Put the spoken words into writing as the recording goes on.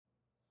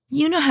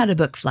You know how to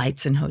book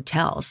flights and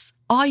hotels.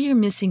 All you're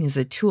missing is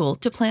a tool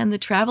to plan the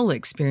travel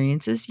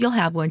experiences you'll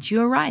have once you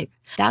arrive.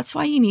 That's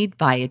why you need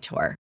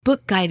Viator.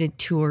 Book guided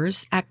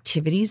tours,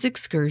 activities,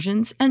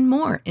 excursions, and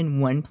more in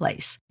one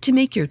place to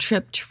make your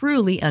trip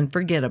truly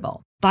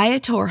unforgettable.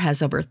 Viator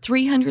has over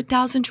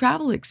 300,000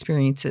 travel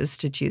experiences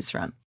to choose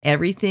from.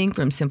 Everything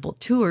from simple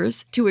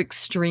tours to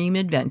extreme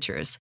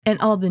adventures and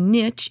all the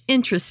niche,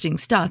 interesting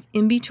stuff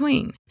in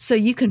between. So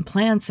you can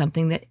plan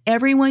something that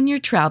everyone you're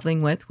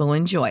traveling with will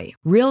enjoy.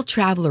 Real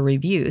traveler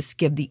reviews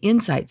give the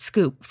inside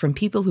scoop from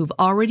people who've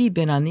already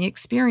been on the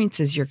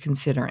experiences you're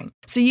considering.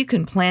 So you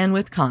can plan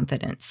with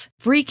confidence.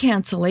 Free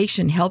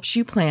cancellation helps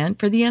you plan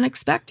for the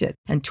unexpected.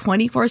 And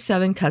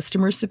 24/7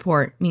 customer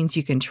support means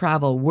you can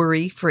travel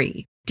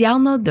worry-free.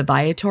 Download the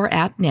Viator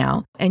app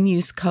now and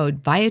use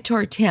code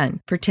Viator10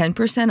 for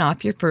 10%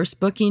 off your first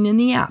booking in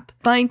the app.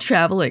 Find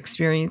travel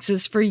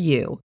experiences for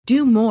you.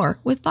 Do more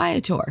with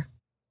Viator.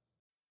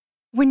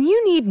 When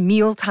you need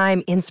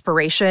mealtime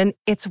inspiration,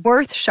 it's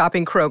worth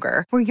shopping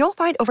Kroger, where you'll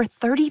find over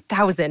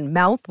 30,000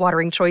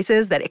 mouth-watering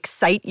choices that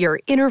excite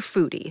your inner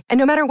foodie. And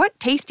no matter what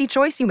tasty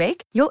choice you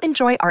make, you'll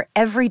enjoy our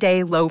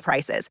everyday low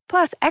prices,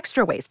 plus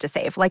extra ways to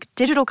save, like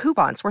digital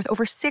coupons worth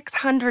over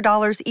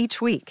 $600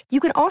 each week. You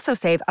can also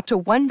save up to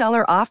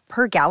 $1 off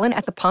per gallon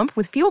at the pump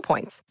with fuel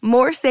points.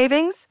 More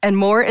savings and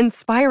more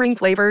inspiring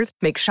flavors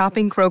make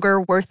shopping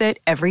Kroger worth it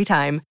every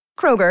time.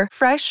 Kroger,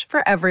 fresh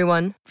for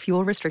everyone.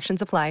 Fuel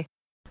restrictions apply.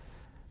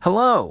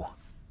 Hello,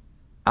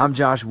 I'm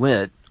Josh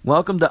Witt.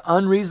 Welcome to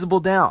Unreasonable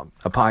Doubt,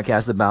 a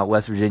podcast about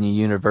West Virginia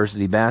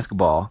University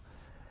basketball.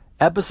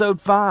 Episode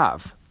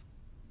 5,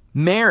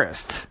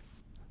 Marist.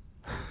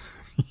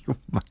 Oh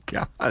my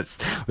gosh,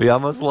 we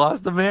almost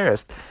lost the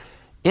Marist.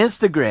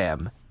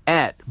 Instagram,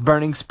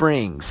 @Burning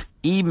Springs.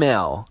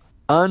 Email,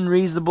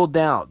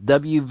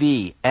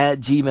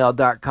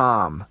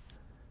 unreasonabledoubtwv@gmail.com.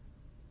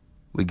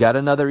 We got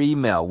another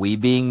email, we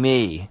being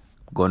me.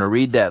 I'm going to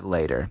read that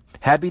later.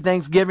 Happy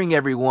Thanksgiving,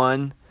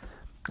 everyone.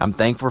 I'm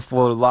thankful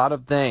for a lot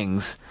of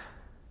things.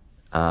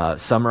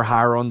 Some are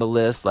higher on the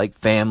list, like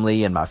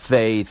family and my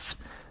faith.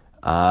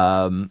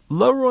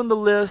 Lower on the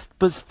list,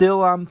 but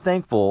still I'm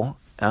thankful,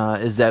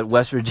 is that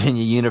West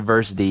Virginia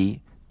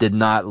University did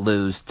not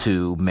lose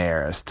to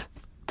Marist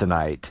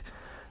tonight.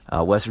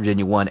 West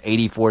Virginia won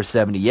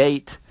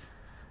 84-78.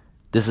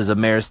 This is a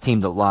Marist team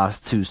that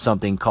lost to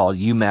something called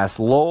UMass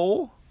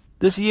Lowell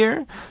this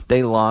year.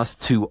 They lost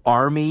to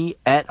Army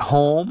at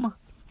home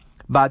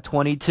by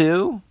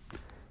 22.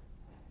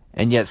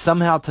 And yet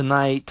somehow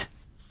tonight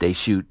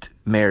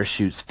Marist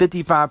shoots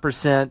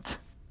 55%.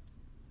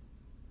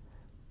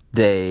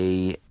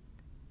 They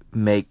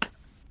make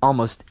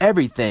almost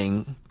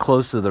everything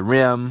close to the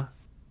rim.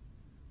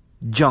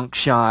 Junk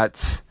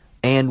shots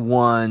and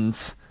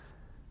ones.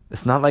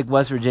 It's not like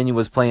West Virginia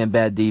was playing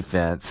bad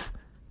defense.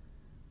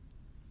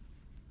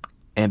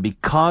 And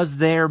because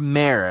they're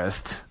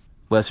Marist,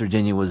 West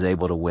Virginia was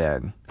able to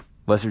win.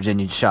 West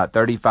Virginia shot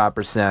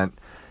 35%.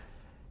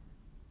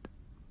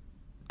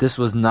 This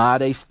was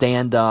not a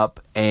stand-up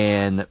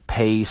and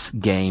pace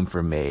game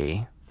for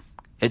me.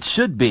 It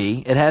should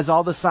be. It has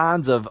all the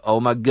signs of, oh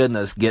my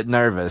goodness, get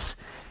nervous.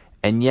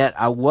 And yet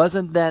I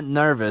wasn't that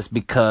nervous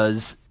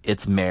because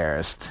it's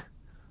Marist.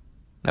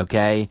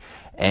 Okay?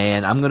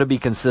 And I'm going to be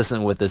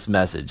consistent with this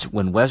message.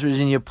 When West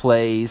Virginia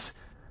plays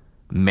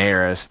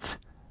Marist,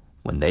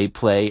 when they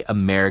play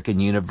American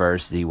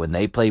University, when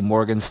they play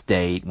Morgan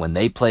State, when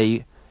they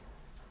play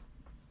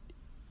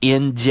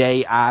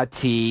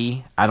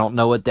NJIT, I don't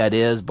know what that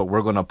is, but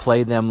we're going to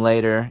play them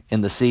later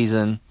in the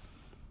season.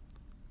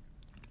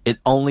 It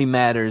only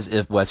matters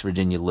if West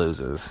Virginia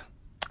loses.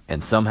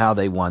 And somehow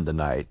they won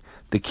tonight.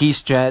 The key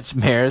stretch,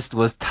 Marist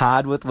was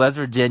tied with West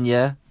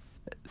Virginia,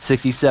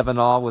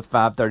 67-all with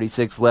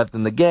 5:36 left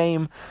in the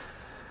game.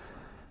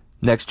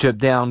 Next trip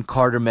down,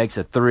 Carter makes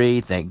a three,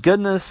 thank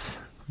goodness.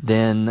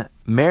 Then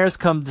Marist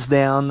comes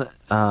down,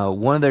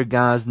 one of their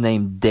guys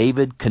named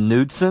David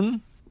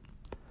Knudsen,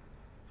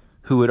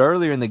 who had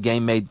earlier in the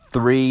game made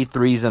 3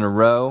 threes in a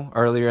row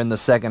earlier in the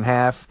second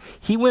half.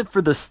 He went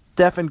for the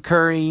Stephen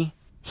Curry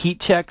heat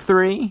check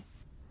 3.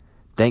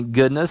 Thank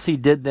goodness he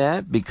did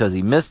that because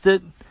he missed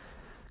it.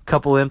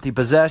 Couple empty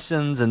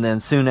possessions, and then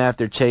soon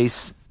after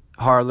Chase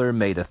Harler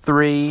made a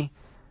 3.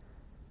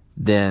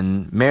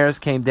 Then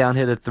Marist came down,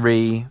 hit a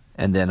 3,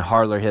 and then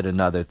Harler hit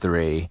another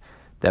 3.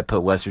 That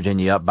put West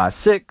Virginia up by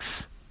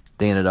 6.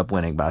 They ended up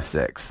winning by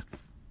 6.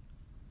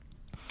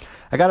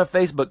 I got a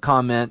Facebook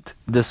comment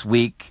this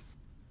week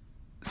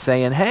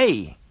saying,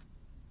 hey,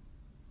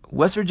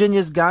 West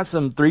Virginia's got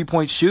some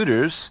three-point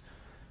shooters.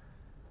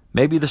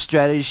 Maybe the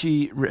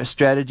strategy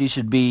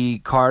should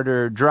be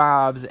Carter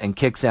drives and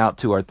kicks out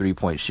to our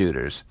three-point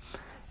shooters.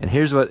 And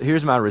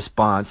here's my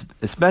response,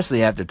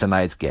 especially after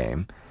tonight's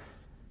game.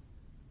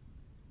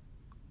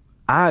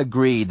 I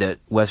agree that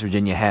West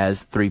Virginia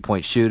has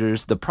three-point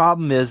shooters. The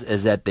problem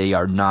is that they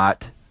are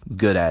not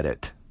good at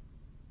it.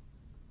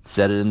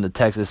 Said it in the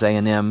Texas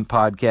A&M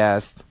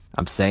podcast.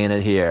 I'm saying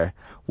it here.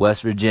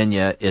 West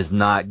Virginia is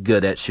not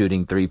good at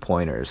shooting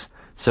three-pointers.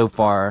 So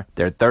far,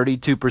 they're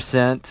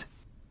 32%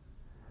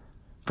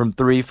 from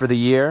 3 for the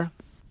year.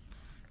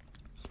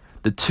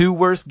 The 2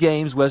 worst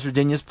games West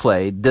Virginia's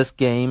played, this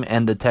game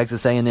and the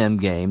Texas A&M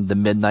game, the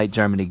Midnight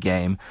Germany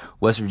game,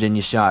 West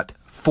Virginia shot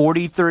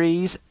 40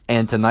 threes,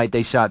 and tonight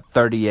they shot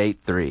 38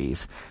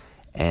 threes.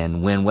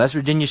 And when West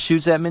Virginia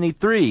shoots that many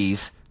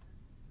threes,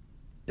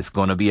 it's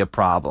going to be a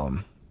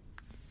problem.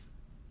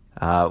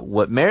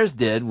 What Marist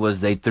did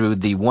was they threw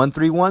the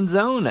 1-3-1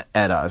 zone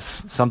at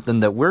us, something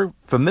that we're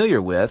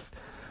familiar with.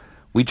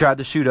 We tried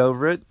to shoot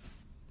over it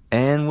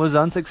and was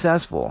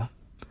unsuccessful.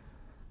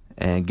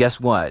 And guess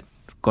what?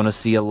 Going to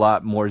see a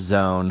lot more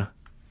zone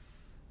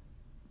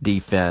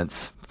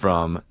defense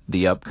from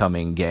the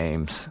upcoming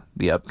games,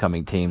 the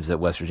upcoming teams that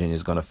West Virginia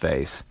is going to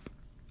face.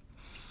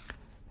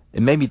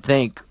 It made me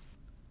think,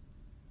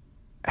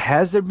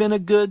 has there been a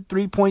good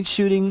three-point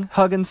shooting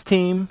Huggins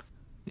team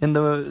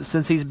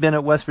since he's been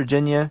at West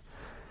Virginia?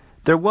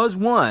 There was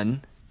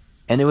one,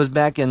 and it was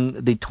back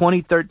in the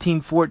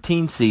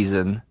 2013-14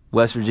 season.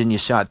 West Virginia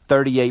shot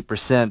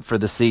 38% for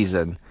the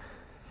season.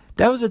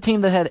 That was a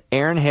team that had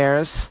Aaron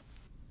Harris,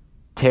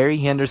 Terry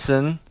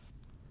Henderson,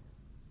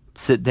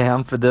 sit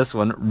down for this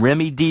one,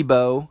 Remy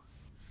Debo.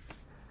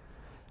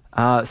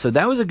 So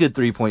that was a good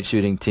three-point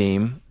shooting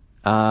team.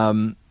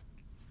 Harris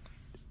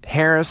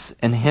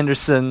and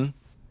Henderson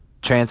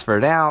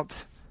transferred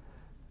out.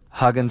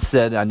 Huggins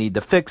said, I need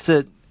to fix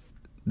it.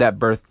 That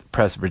birthed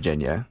Press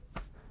Virginia.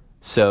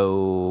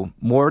 So,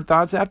 more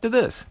thoughts after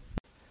this.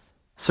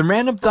 Some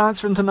random thoughts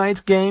from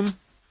tonight's game.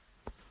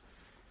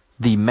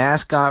 The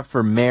mascot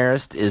for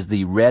Marist is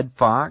the Red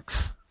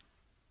Fox.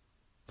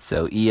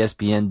 So,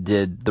 ESPN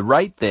did the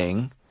right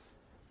thing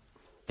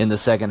in the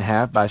second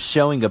half by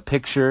showing a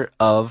picture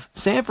of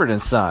Sanford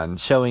and Son,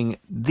 showing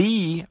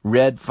the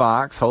Red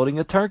Fox holding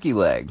a turkey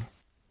leg.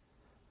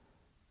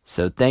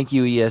 So, thank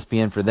you,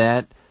 ESPN, for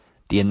that.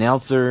 The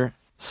announcer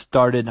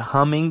started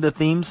humming the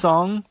theme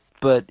song,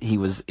 but he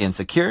was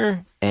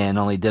insecure and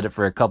only did it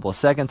for a couple of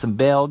seconds and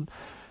bailed.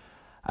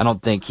 I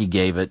don't think he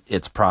gave it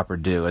its proper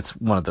due. It's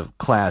one of the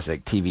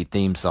classic TV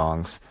theme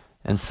songs.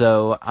 And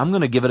so I'm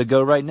going to give it a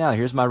go right now.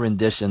 Here's my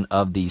rendition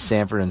of the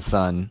Sanford and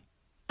Son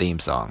theme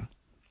song.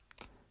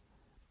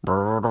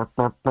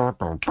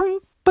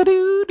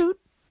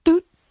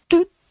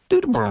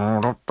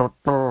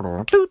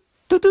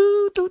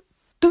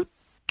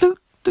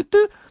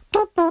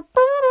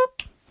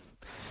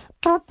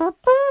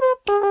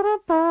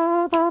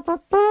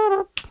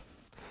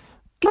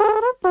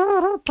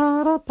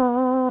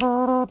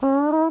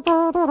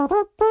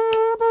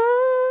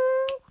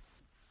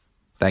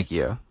 Thank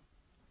you.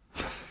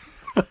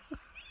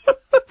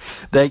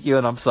 Thank you,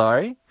 and I'm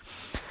sorry.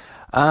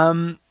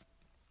 A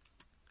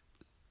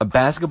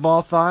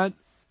basketball thought,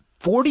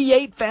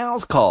 48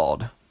 fouls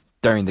called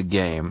during the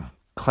game.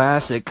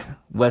 Classic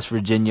West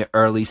Virginia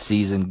early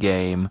season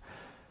game.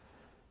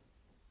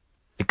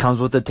 It comes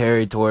with the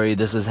territory.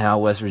 This is how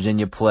West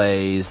Virginia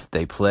plays.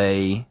 They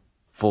play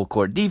full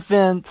court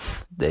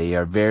defense. They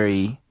are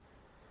very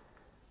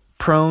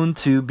prone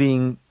to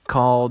being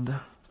called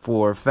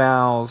for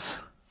fouls.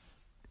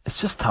 It's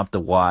just tough to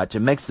watch.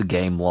 It makes the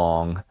game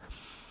long.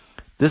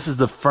 This is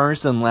the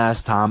first and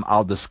last time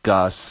I'll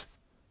discuss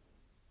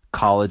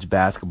college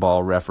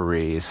basketball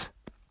referees.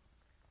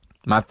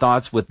 My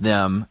thoughts with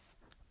them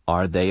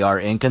are they are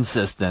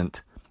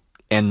inconsistent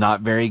and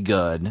not very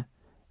good,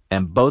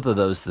 and both of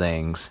those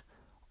things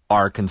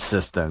are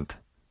consistent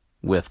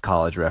with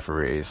college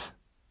referees.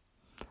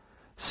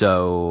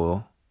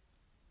 So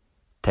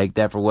take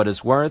that for what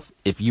it's worth.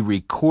 If you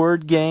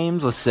record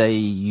games, let's say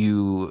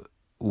you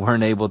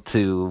weren't able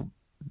to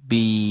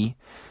be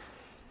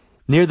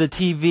near the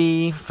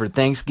TV for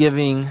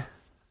Thanksgiving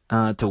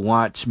to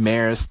watch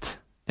Marist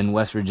in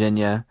West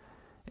Virginia,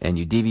 and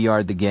you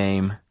DVR'd the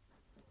game,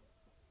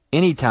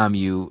 anytime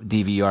you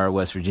DVR a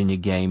West Virginia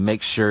game,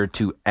 make sure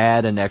to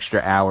add an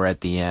extra hour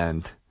at the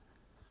end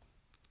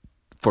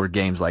for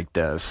games like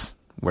this,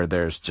 where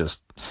there's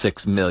just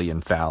 6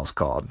 million fouls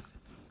called.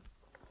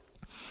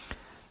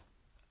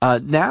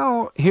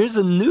 Now, here's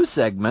a new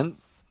segment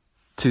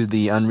to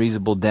the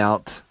Unreasonable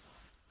Doubt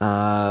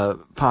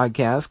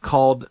podcast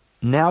called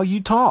Now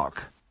You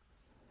Talk.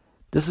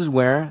 This is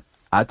where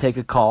I take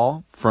a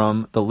call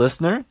from the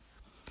listener.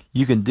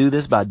 You can do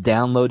this by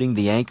downloading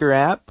the Anchor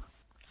app.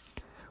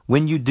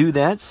 When you do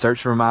that,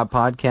 search for my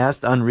podcast,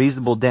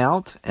 Unreasonable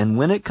Doubt, and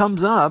when it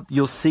comes up,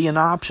 you'll see an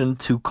option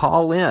to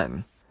call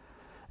in.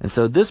 And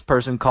so this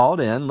person called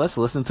in. Let's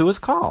listen to his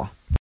call.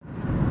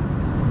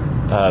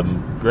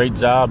 Great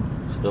job.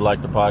 Still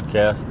like the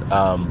podcast.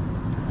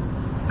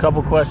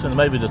 Couple questions,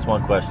 maybe just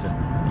one question.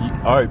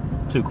 All right,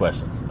 two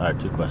questions.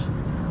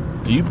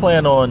 Do you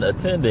plan on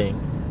attending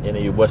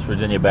any West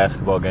Virginia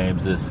basketball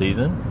games this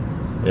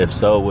season? If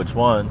so, which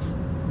ones?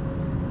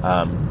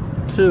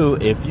 Two,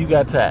 if you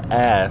got to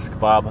ask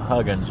Bob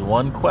Huggins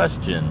one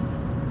question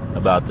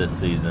about this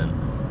season,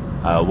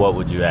 what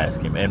would you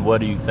ask him? And what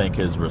do you think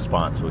his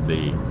response would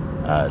be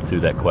to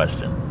that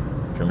question?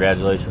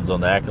 Congratulations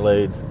on the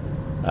accolades.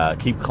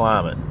 Keep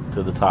climbing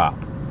to the top.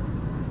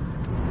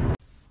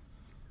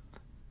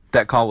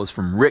 That call was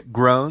from Rick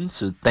Groan,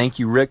 so thank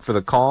you, Rick, for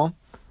the call.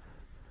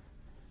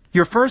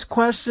 Your first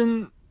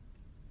question,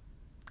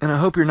 and I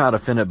hope you're not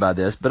offended by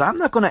this, but I'm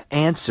not going to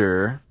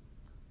answer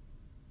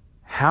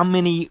how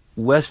many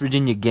West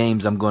Virginia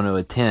games I'm going to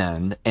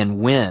attend and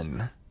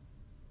when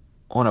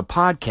on a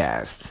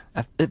podcast.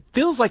 It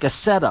feels like a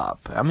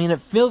setup. I mean,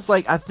 it feels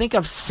like I think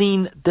I've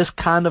seen this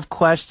kind of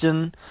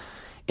question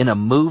in a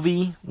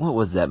movie. What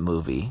was that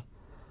movie?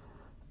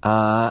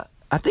 I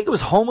think it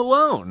was Home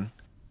Alone.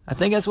 I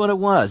think that's what it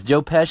was.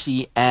 Joe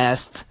Pesci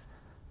asked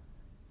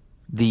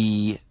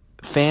the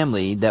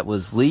family that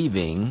was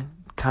leaving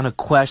kind of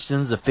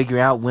questions to figure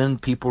out when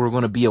people were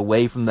going to be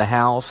away from the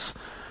house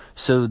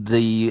so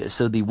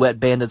the wet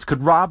bandits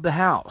could rob the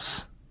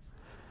house.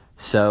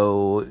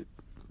 So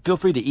feel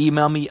free to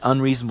email me,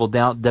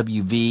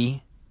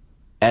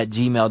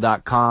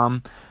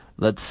 unreasonabledoubtwv@gmail.com.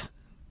 Let's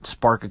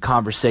spark a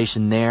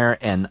conversation there,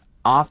 and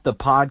off the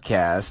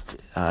podcast,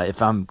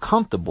 if I'm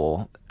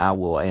comfortable, I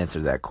will answer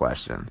that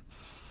question.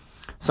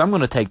 So I'm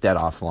going to take that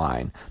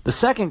offline. The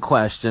second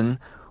question,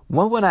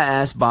 what would I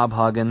ask Bob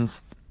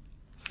Huggins?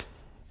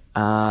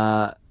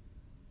 My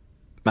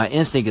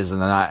instinct is to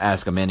not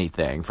ask him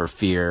anything for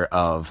fear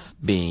of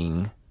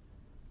being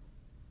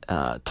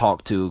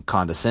talked to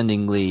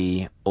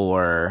condescendingly,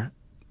 or,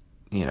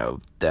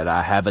 that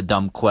I have a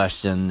dumb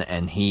question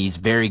and he's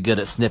very good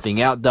at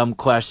sniffing out dumb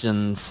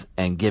questions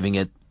and giving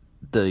it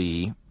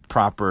the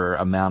proper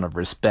amount of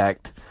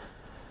respect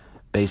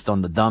based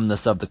on the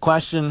dumbness of the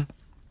question.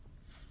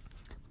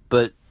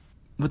 But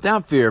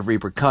without fear of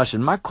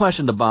repercussion, my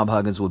question to Bob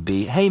Huggins would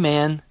be, hey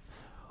man,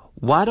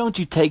 why don't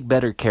you take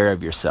better care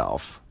of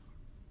yourself?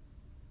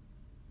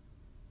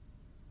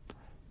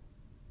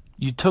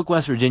 You took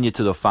West Virginia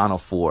to the Final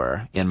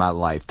Four in my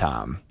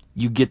lifetime.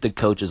 You get to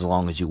coach as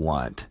long as you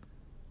want.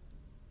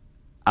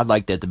 I'd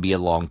like that to be a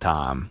long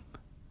time.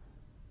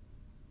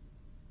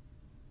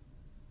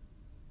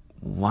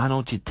 Why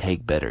don't you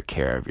take better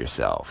care of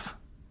yourself?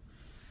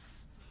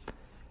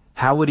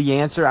 How would he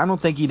answer? I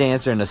don't think he'd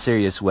answer in a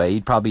serious way.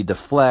 He'd probably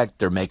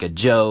deflect or make a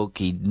joke.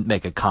 He'd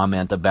make a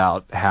comment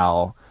about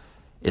how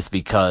it's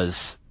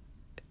because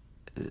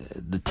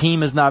the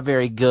team is not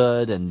very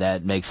good and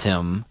that makes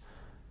him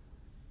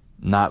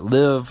not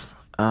live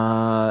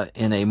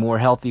in a more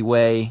healthy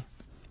way.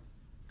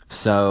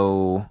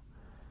 So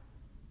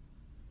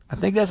I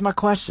think that's my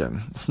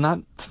question. It's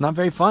not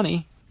very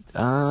funny.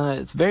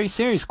 It's a very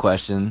serious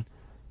question,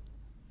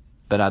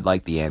 but I'd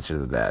like the answer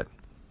to that.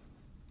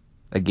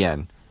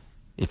 Again,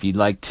 if you'd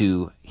like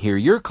to hear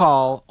your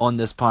call on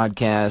this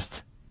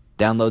podcast,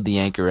 download the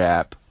Anchor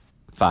app,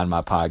 find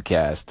my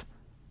podcast,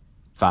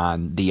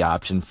 find the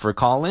option for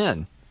call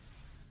in.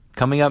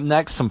 Coming up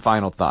next, some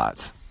final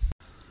thoughts.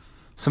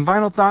 Some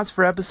final thoughts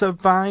for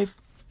episode 5.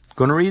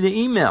 Going to read the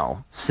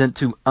email sent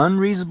to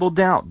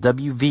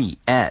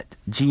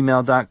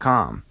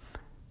unreasonabledoubtwv@gmail.com.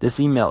 This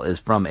email is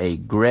from a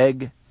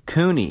Greg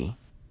Cooney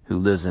who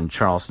lives in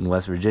Charleston,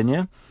 West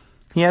Virginia.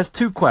 He has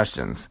 2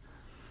 questions.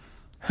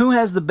 Who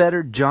has the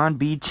better John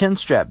B.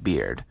 chinstrap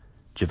beard,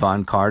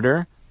 Javon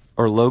Carter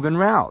or Logan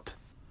Rout?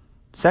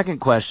 Second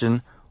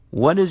question,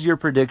 what is your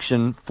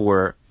prediction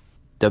for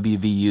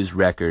WVU's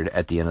record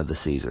at the end of the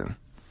season?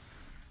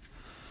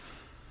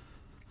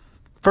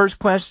 First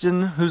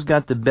question, who's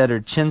got the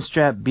better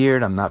chinstrap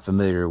beard? I'm not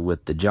familiar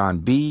with the John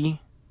B.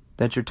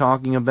 that you're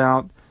talking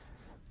about,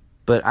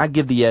 but I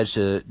give the edge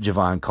to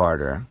Javon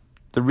Carter.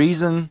 The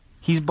reason,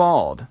 he's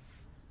bald.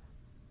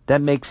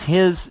 That makes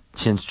his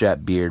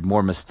chinstrap beard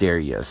more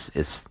mysterious.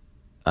 It's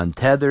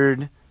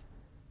untethered,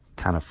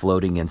 kind of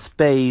floating in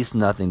space,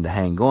 nothing to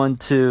hang on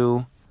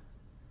to.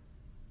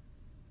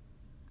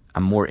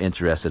 I'm more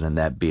interested in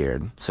that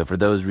beard. So for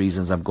those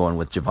reasons, I'm going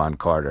with Javon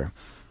Carter.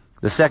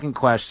 The second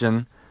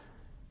question,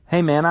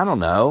 hey man, I don't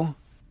know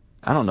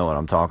what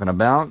I'm talking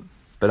about,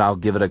 but I'll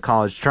give it a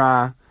college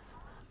try.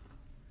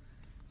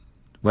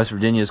 West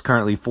Virginia is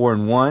currently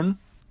 4-1.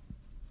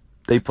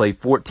 They play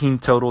 14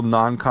 total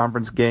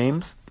non-conference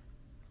games.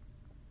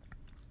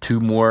 2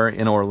 more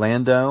in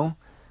Orlando.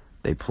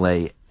 They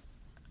play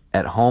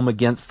at home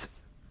against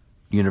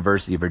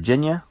University of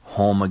Virginia,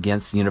 home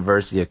against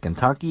University of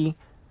Kentucky,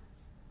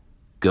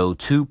 go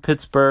to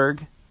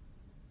Pittsburgh.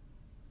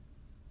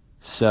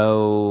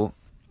 So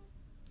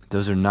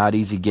those are not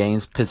easy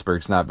games.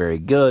 Pittsburgh's not very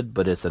good,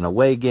 but it's an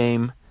away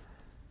game.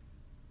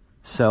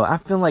 So I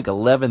feel like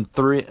 11 wins,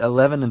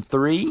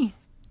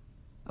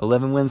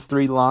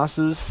 3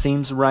 losses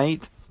seems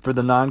right for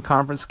the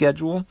non-conference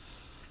schedule.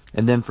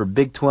 And then for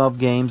Big 12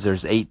 games,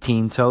 there's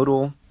 18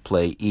 total.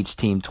 Play each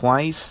team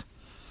twice.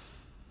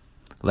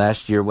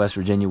 Last year, West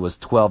Virginia was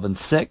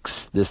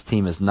 12-6. This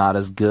team is not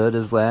as good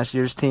as last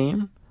year's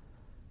team.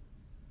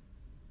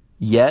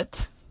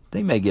 Yet,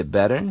 they may get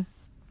better.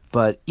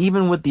 But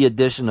even with the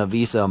addition of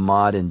Issa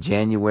Ahmad in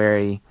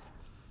January,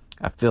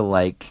 I feel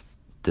like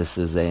this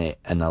is an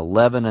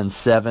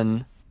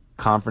 11-7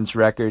 conference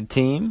record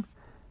team.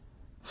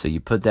 So you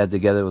put that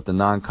together with the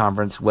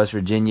non-conference. West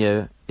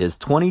Virginia is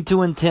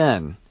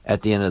 22-10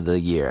 at the end of the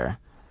year.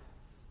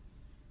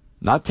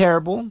 Not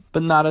terrible,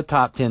 but not a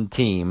top 10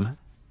 team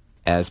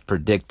as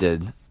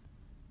predicted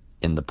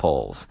in the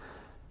polls.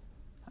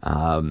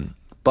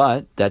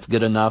 But that's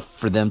good enough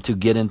for them to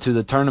get into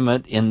the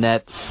tournament in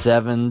that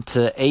 7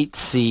 to 8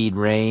 seed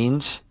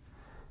range.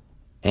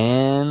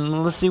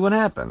 And let's see what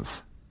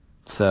happens.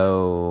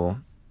 So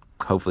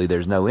hopefully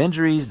there's no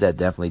injuries. That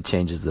definitely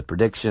changes the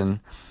prediction.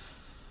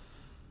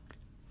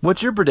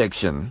 What's your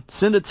prediction?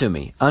 Send it to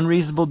me.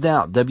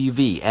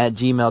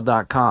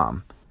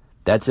 unreasonabledoubtwv@gmail.com.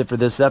 That's it for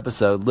this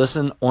episode.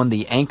 Listen on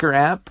the Anchor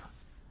app.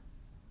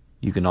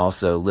 You can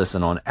also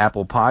listen on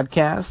Apple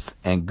Podcasts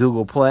and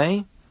Google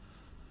Play.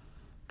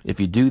 If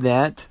you do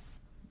that,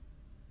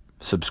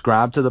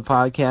 subscribe to the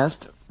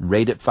podcast,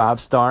 rate it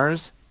 5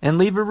 stars, and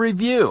leave a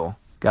review.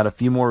 Got a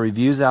few more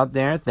reviews out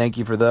there. Thank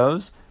you for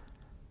those.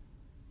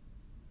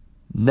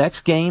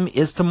 Next game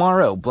is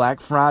tomorrow,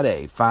 Black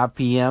Friday, 5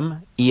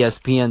 p.m.,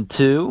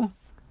 ESPN2,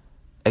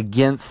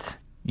 against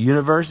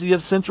University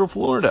of Central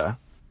Florida.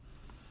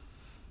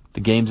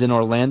 The game's in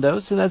Orlando,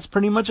 so that's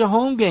pretty much a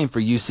home game for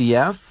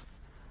UCF.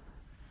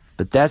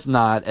 But that's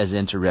not as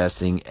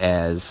interesting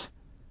as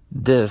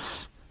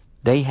this.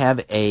 They have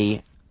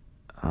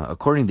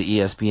according to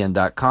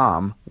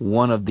ESPN.com,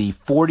 one of the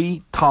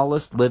 40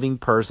 tallest living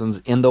persons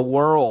in the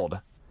world.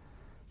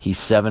 He's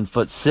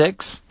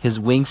 7'6". His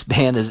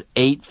wingspan is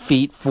 8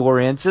 feet 4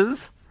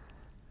 inches.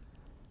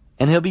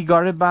 And he'll be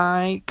guarded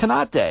by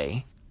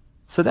Konate.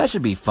 So that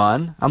should be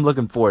fun. I'm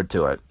looking forward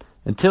to it.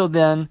 Until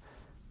then,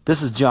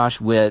 this is Josh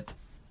Witt.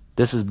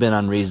 This has been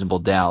Unreasonable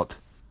Doubt.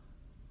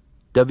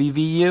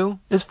 WVU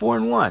is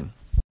 4-1.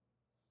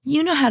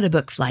 You know how to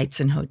book flights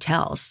and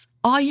hotels.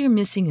 All you're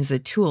missing is a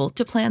tool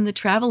to plan the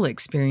travel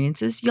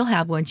experiences you'll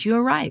have once you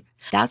arrive.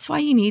 That's why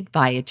you need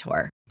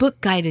Viator. Book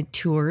guided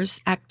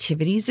tours,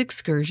 activities,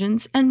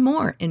 excursions, and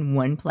more in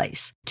one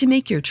place to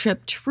make your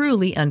trip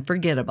truly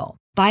unforgettable.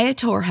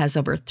 Viator has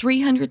over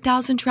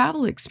 300,000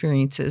 travel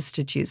experiences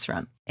to choose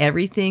from.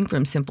 Everything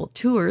from simple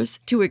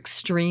tours to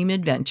extreme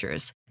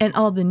adventures and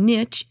all the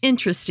niche,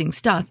 interesting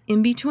stuff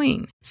in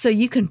between. So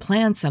you can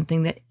plan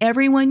something that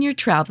everyone you're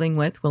traveling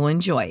with will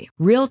enjoy.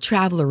 Real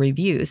traveler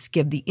reviews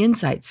give the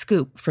inside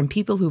scoop from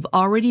people who've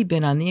already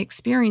been on the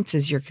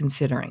experiences you're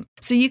considering.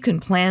 So you can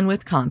plan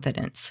with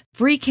confidence.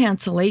 Free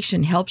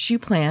cancellation helps you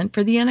plan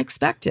for the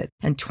unexpected.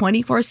 And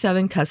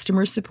 24/7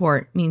 customer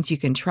support means you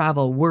can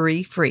travel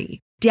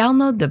worry-free.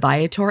 Download the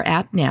Viator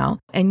app now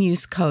and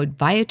use code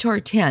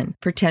Viator10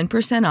 for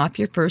 10% off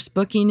your first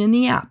booking in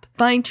the app.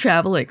 Find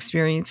travel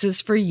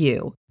experiences for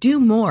you. Do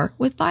more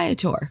with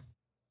Viator.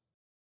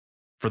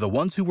 For the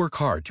ones who work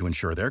hard to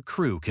ensure their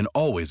crew can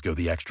always go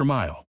the extra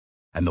mile,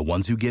 and the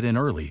ones who get in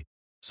early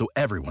so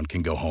everyone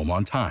can go home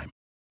on time,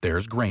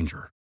 there's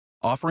Grainger,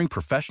 offering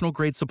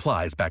professional-grade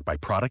supplies backed by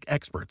product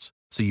experts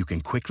so you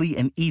can quickly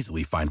and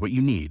easily find what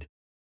you need.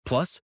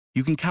 Plus,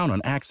 you can count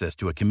on access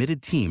to a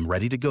committed team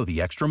ready to go the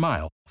extra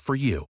mile for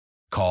you.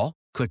 Call,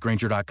 click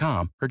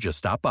Grainger.com, or just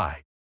stop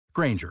by.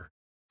 Grainger,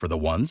 for the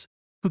ones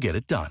who get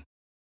it done.